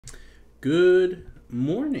Good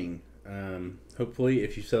morning. Hopefully,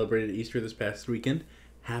 if you celebrated Easter this past weekend,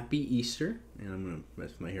 happy Easter. And I'm going to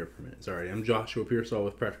mess with my hair for a minute. Sorry, I'm Joshua Pearsall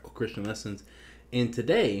with Practical Christian Lessons. And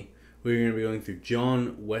today, we're going to be going through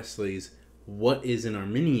John Wesley's What is an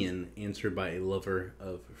Arminian? Answered by a Lover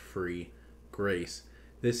of Free Grace.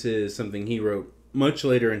 This is something he wrote much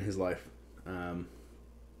later in his life. And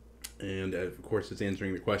of course, it's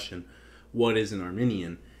answering the question, what is an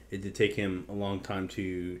Arminian? It did take him a long time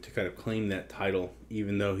to kind of claim that title,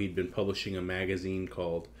 even though he'd been publishing a magazine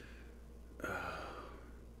called,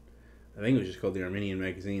 I think it was just called the Arminian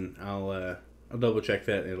Magazine. I'll double check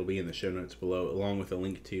that, and it'll be in the show notes below, along with a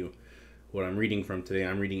link to what I'm reading from today.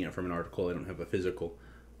 I'm reading it from an article. I don't have a physical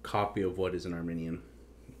copy of What is an Arminian,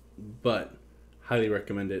 but highly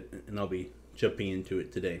recommend it, and I'll be jumping into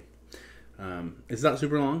it today. It's not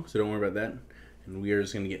super long, so don't worry about that, and we are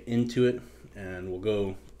just going to get into it, and we'll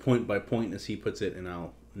go point by point as he puts it, and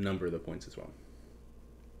I'll number the points as well.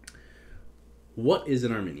 What is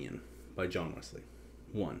an Arminian? By John Wesley.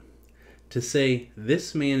 1. To say,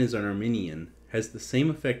 this man is an Arminian, has the same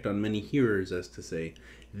effect on many hearers as to say,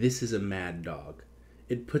 this is a mad dog.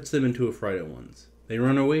 It puts them into a fright at once. They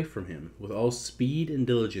run away from him with all speed and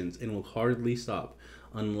diligence, and will hardly stop,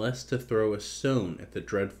 unless to throw a stone at the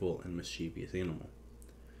dreadful and mischievous animal.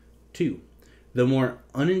 2. The more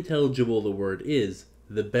unintelligible the word is,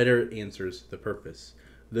 the better it answers the purpose.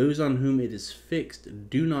 Those on whom it is fixed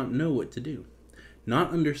do not know what to do.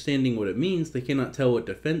 Not understanding what it means, they cannot tell what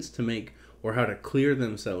defense to make or how to clear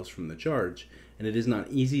themselves from the charge, and it is not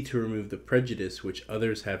easy to remove the prejudice which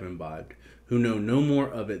others have imbibed, who know no more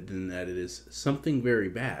of it than that it is something very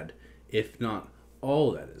bad, if not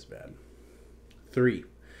all that is bad. 3.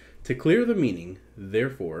 To clear the meaning,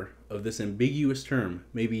 therefore, of this ambiguous term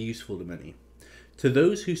may be useful to many. To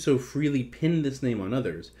those who so freely pin this name on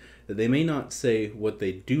others, that they may not say what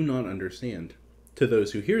they do not understand. To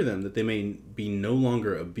those who hear them, that they may be no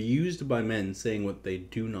longer abused by men saying what they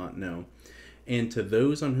do not know. And to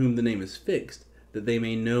those on whom the name is fixed, that they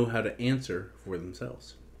may know how to answer for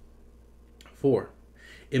themselves. 4.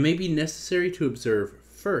 It may be necessary to observe,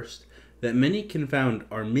 first, that many confound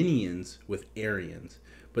Arminians with Arians,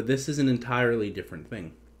 but this is an entirely different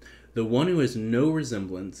thing. The one has no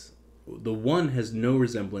resemblance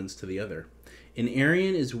to the other. An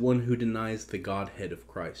Arian is one who denies the Godhead of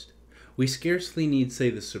Christ. We scarcely need say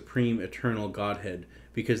the supreme eternal Godhead,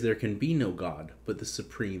 because there can be no God but the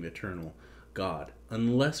supreme eternal God,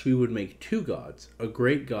 unless we would make two gods, a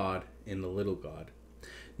great God and a little God.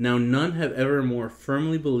 Now none have ever more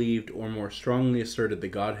firmly believed or more strongly asserted the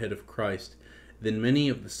Godhead of Christ than many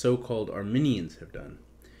of the so-called Arminians have done.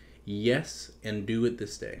 Yes, and do it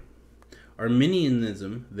this day.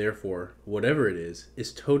 Arminianism, therefore, whatever it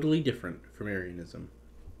is totally different from Arianism.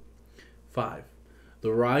 5.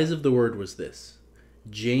 The rise of the word was this.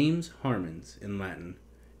 James Harmens, in Latin,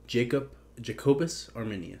 Jacobus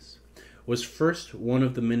Arminius, was first one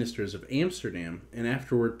of the ministers of Amsterdam and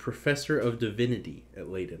afterward professor of divinity at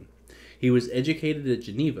Leyden. He was educated at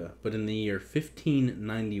Geneva, but in the year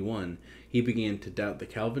 1591 he began to doubt the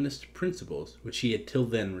Calvinist principles which he had till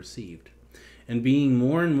then received. And being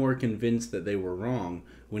more and more convinced that they were wrong,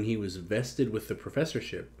 when he was vested with the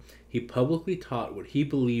professorship, he publicly taught what he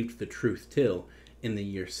believed the truth till, in the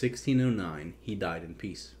year 1609, he died in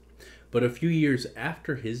peace. But a few years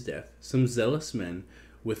after his death, some zealous men,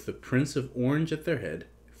 with the Prince of Orange at their head,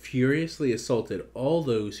 furiously assaulted all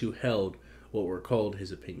those who held what were called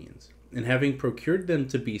his opinions, and having procured them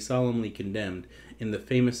to be solemnly condemned in the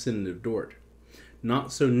famous Synod of Dort,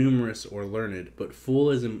 not so numerous or learned, but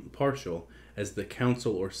full as impartial as the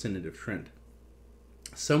Council or Synod of Trent.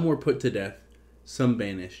 Some were put to death, some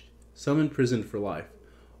banished, some imprisoned for life,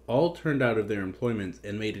 all turned out of their employments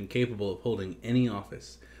and made incapable of holding any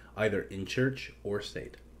office, either in church or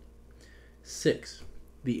state. 6.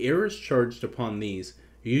 The errors charged upon these,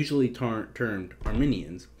 usually termed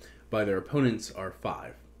Arminians, by their opponents are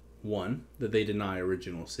 5. 1. That they deny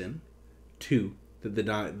original sin. 2.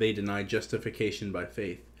 That they deny justification by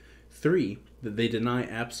faith. 3. That they deny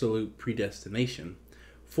absolute predestination.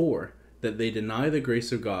 4. That they deny the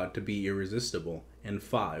grace of God to be irresistible. And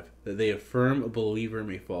 5. That they affirm a believer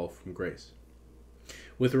may fall from grace.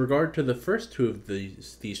 With regard to the first two of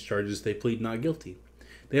these charges, they plead not guilty.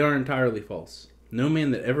 They are entirely false. No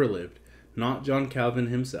man that ever lived, not John Calvin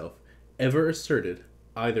himself, ever asserted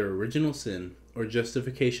either original sin or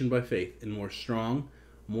justification by faith in more strong,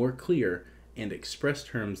 more clear, and express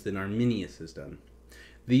terms than Arminius has done.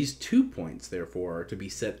 These 2 points, therefore, are to be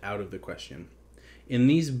set out of the question. In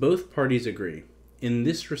these both parties agree. In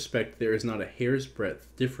this respect there is not a hair's breadth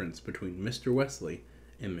difference between Mr. Wesley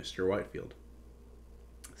and Mr. Whitefield.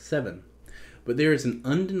 7. But there is an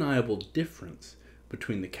undeniable difference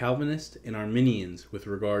between the Calvinists and Arminians with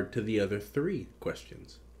regard to the other three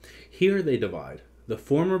questions. Here they divide. The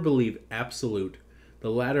former believe absolute,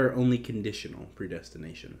 the latter only conditional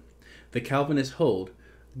predestination. The Calvinists hold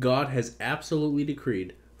God has absolutely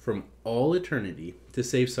decreed from all eternity to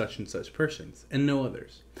save such and such persons, and no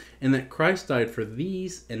others, and that Christ died for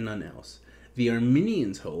these and none else. The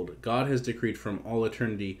Arminians hold God has decreed from all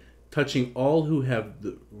eternity, touching all who have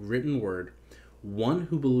the written word, one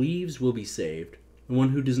who believes will be saved, and one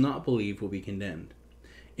who does not believe will be condemned.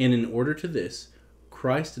 And in order to this,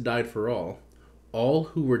 Christ died for all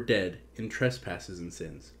who were dead in trespasses and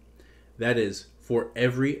sins. That is, for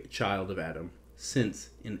every child of Adam, since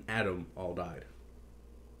in Adam all died.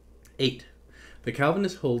 8. The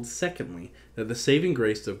Calvinists hold, secondly, that the saving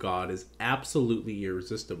grace of God is absolutely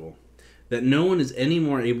irresistible, that no one is any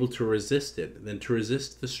more able to resist it than to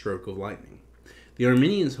resist the stroke of lightning. The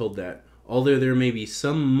Arminians hold that, although there may be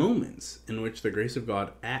some moments in which the grace of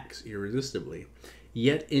God acts irresistibly,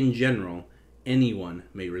 yet in general anyone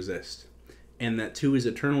may resist, and that to his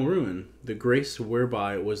eternal ruin, the grace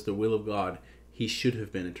whereby it was the will of God he should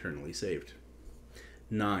have been eternally saved.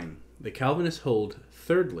 9. The Calvinists hold,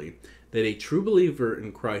 thirdly, that a true believer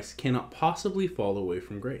in Christ cannot possibly fall away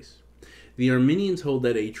from grace. The Arminians hold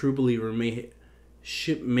that a true believer may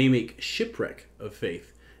make shipwreck of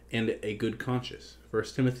faith and a good conscience,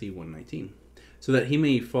 1 Timothy 1:19, so that he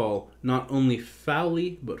may fall not only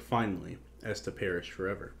foully but finally, as to perish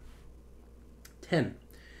forever. 10.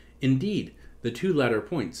 Indeed, the two latter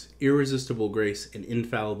points, irresistible grace and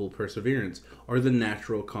infallible perseverance, are the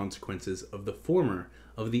natural consequences of the former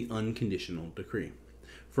of the unconditional decree.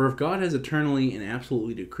 For if God has eternally and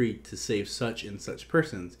absolutely decreed to save such and such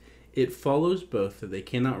persons, it follows both that they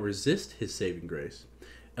cannot resist his saving grace,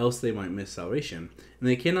 else they might miss salvation, and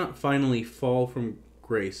they cannot finally fall from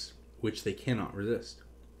grace which they cannot resist.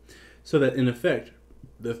 So that in effect,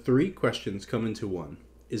 the three questions come into one.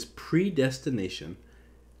 Is predestination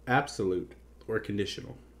absolute or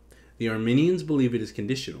conditional? The Arminians believe it is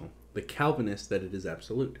conditional, the Calvinists that it is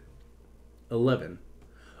absolute. 11.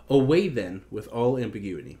 Away then with all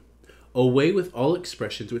ambiguity. Away with all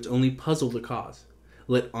expressions which only puzzle the cause.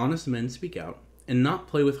 Let honest men speak out, and not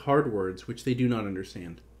play with hard words which they do not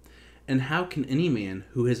understand. And how can any man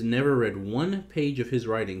who has never read one page of his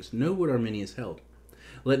writings know what Arminius held?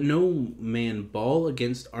 Let no man bawl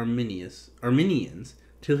against Arminians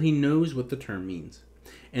till he knows what the term means.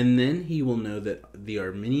 And then he will know that the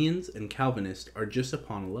Arminians and Calvinists are just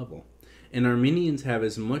upon a level. And Arminians have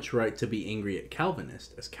as much right to be angry at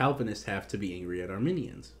Calvinists as Calvinists have to be angry at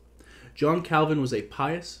Arminians. John Calvin was a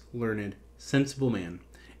pious, learned, sensible man,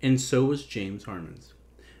 and so was James Harmons.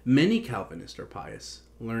 Many Calvinists are pious,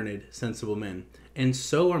 learned, sensible men, and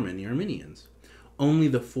so are many Arminians. Only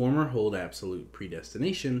the former hold absolute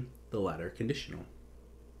predestination, the latter conditional.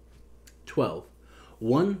 12.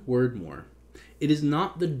 One word more. It is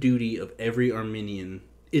not the duty of every Arminian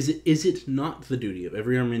Is it not the duty of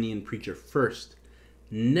every Arminian preacher first,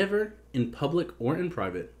 never in public or in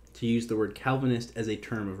private, to use the word Calvinist as a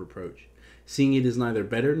term of reproach, seeing it is neither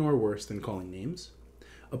better nor worse than calling names?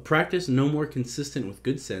 A practice no more consistent with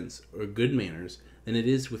good sense or good manners than it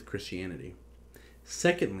is with Christianity.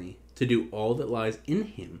 Secondly, to do all that lies in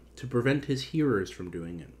him to prevent his hearers from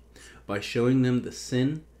doing it, by showing them the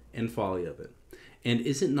sin and folly of it. And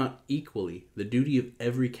is it not equally the duty of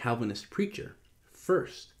every Calvinist preacher,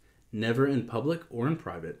 first, never in public or in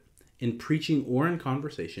private, in preaching or in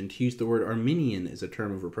conversation, to use the word Arminian as a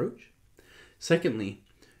term of reproach? Secondly,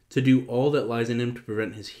 to do all that lies in him to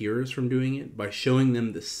prevent his hearers from doing it, by showing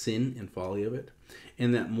them the sin and folly of it,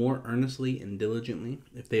 and that more earnestly and diligently,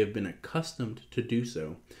 if they have been accustomed to do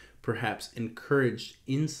so, perhaps encouraged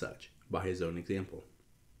in such by his own example.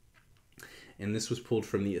 And this was pulled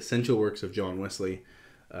from the Essential Works of John Wesley.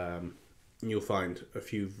 You'll find a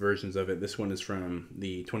few versions of it. This one is from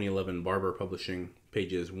the 2011 Barber Publishing,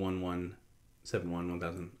 pages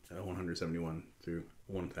 1171 through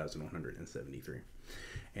 1173.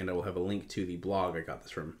 And I will have a link to the blog I got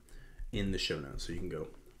this from in the show notes, so you can go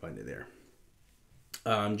find it there.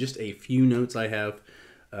 Just a few notes I have.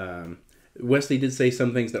 Wesley did say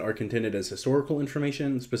some things that are contended as historical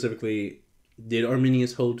information. Specifically, did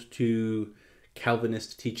Arminius hold to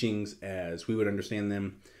Calvinist teachings as we would understand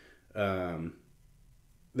them?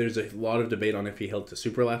 There's a lot of debate on if he held to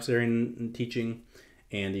supralapsarian teaching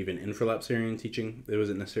and even infralapsarian teaching. It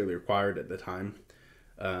wasn't necessarily required at the time.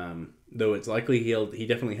 Though it's likely he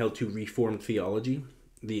definitely held to Reformed theology.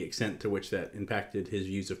 The extent to which that impacted his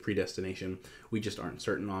views of predestination, we just aren't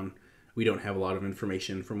certain on. We don't have a lot of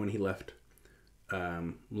information from when he left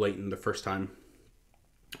Leighton the first time.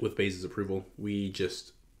 with Base's approval. We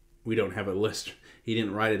don't have a list. He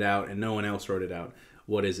didn't write it out, and no one else wrote it out.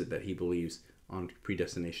 What is it that he believes on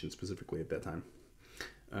predestination specifically at that time?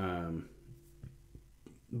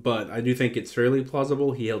 But I do think it's fairly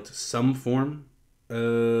plausible he held to some form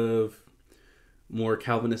of more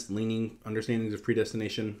Calvinist-leaning understandings of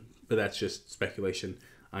predestination, but that's just speculation.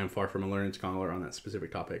 I am far from a learned scholar on that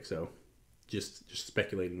specific topic, so just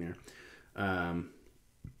speculating there.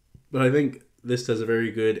 But I think this does a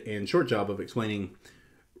very good and short job of explaining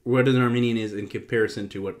what an Arminian is in comparison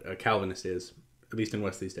to what a Calvinist is, at least in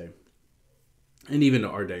Wesley's day. And even to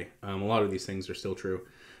our day. A lot of these things are still true.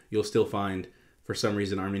 You'll still find, for some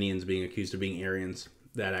reason, Arminians being accused of being Arians.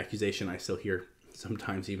 That accusation I still hear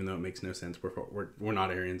sometimes, even though it makes no sense. We're not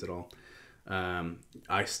Arians at all.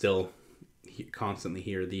 I still constantly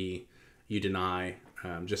hear you deny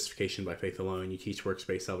justification by faith alone. You teach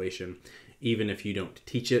works-based salvation. Even if you don't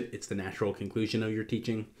teach it, it's the natural conclusion of your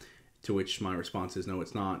teaching. To which my response is, no,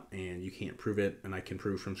 it's not, and you can't prove it. And I can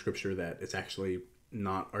prove from Scripture that it's actually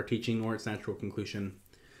not our teaching nor its natural conclusion.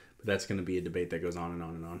 But that's going to be a debate that goes on and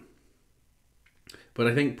on and on. But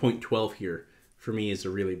I think point 12 here, for me, is a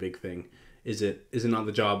really big thing. Is it not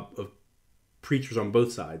the job of preachers on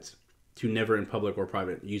both sides to never in public or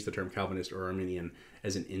private use the term Calvinist or Arminian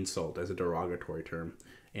as an insult, as a derogatory term,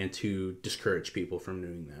 and to discourage people from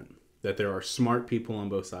doing that? That there are smart people on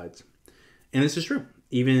both sides. And this is true.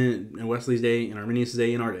 Even in Wesley's day, in Arminius'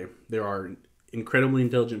 day, in our day, there are incredibly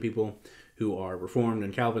intelligent people who are Reformed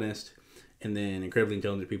and Calvinist, and then incredibly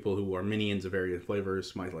intelligent people who are Arminians of various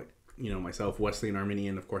flavors. Myself, Wesley and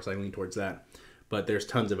Arminian, of course, I lean towards that. But there's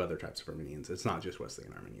tons of other types of Arminians. It's not just Wesley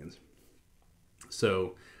and Arminians.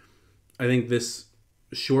 So I think this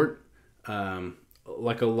short,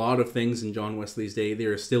 like a lot of things in John Wesley's day,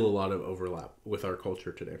 there is still a lot of overlap with our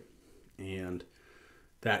culture today. And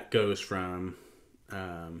that goes from,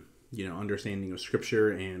 understanding of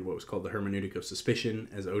Scripture and what was called the hermeneutic of suspicion,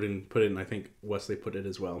 as Odin put it, and I think Wesley put it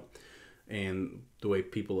as well. And the way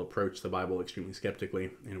people approach the Bible extremely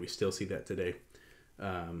skeptically, and we still see that today.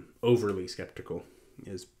 Overly skeptical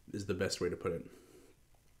is the best way to put it.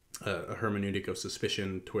 A hermeneutic of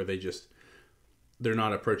suspicion to where they're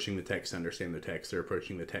not approaching the text to understand the text. They're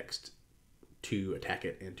approaching the text to attack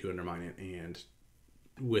it and to undermine it, and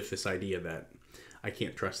with this idea that I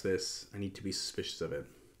can't trust this, I need to be suspicious of it.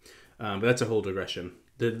 But that's a whole digression.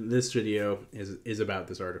 This video is about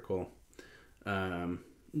this article. Let's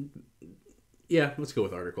go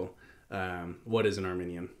with article. What is an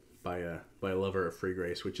Arminian? By a lover of free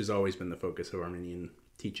grace, which has always been the focus of Arminian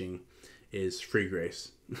teaching, is free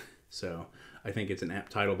grace. So I think it's an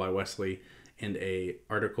apt title by Wesley, and a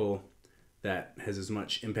article that has as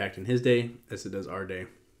much impact in his day as it does our day.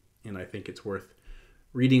 And I think it's worth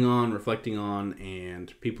reading on, reflecting on,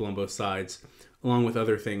 and people on both sides, along with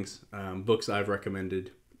other things. Books I've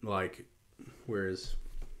recommended, like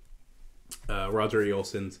Roger E.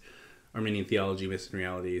 Olson's Arminian Theology, Myths and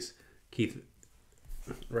Realities, Keith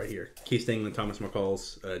Stengman, Thomas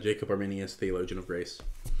McCall's Jacob Arminius, Theologian of Grace.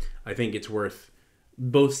 I think it's worth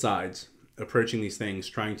both sides approaching these things,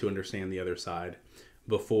 trying to understand the other side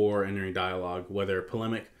before entering dialogue, whether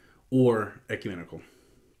polemic or ecumenical,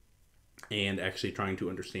 and actually trying to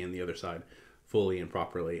understand the other side fully and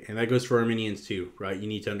properly. And that goes for Arminians too, right? You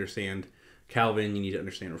need to understand Calvin, you need to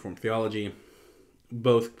understand Reformed theology,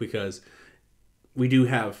 both because we do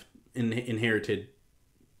have an inherited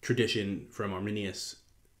tradition from Arminius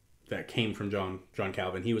that came from John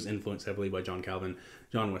Calvin. He was influenced heavily by John Calvin.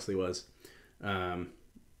 John Wesley was.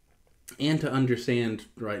 And to understand,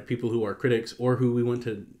 right, people who are critics or who we want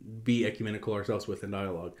to be ecumenical ourselves with in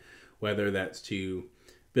dialogue, whether that's to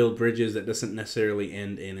build bridges that doesn't necessarily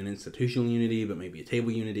end in an institutional unity, but maybe a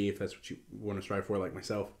table unity, if that's what you want to strive for, like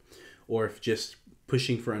myself, or if just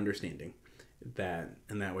pushing for understanding that,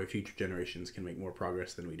 and that way future generations can make more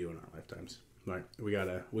progress than we do in our lifetimes. Right? We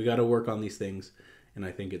gotta work on these things, and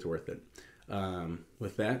I think it's worth it.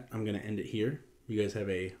 With that, I'm gonna end it here. You guys have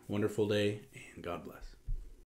a wonderful day, and God bless.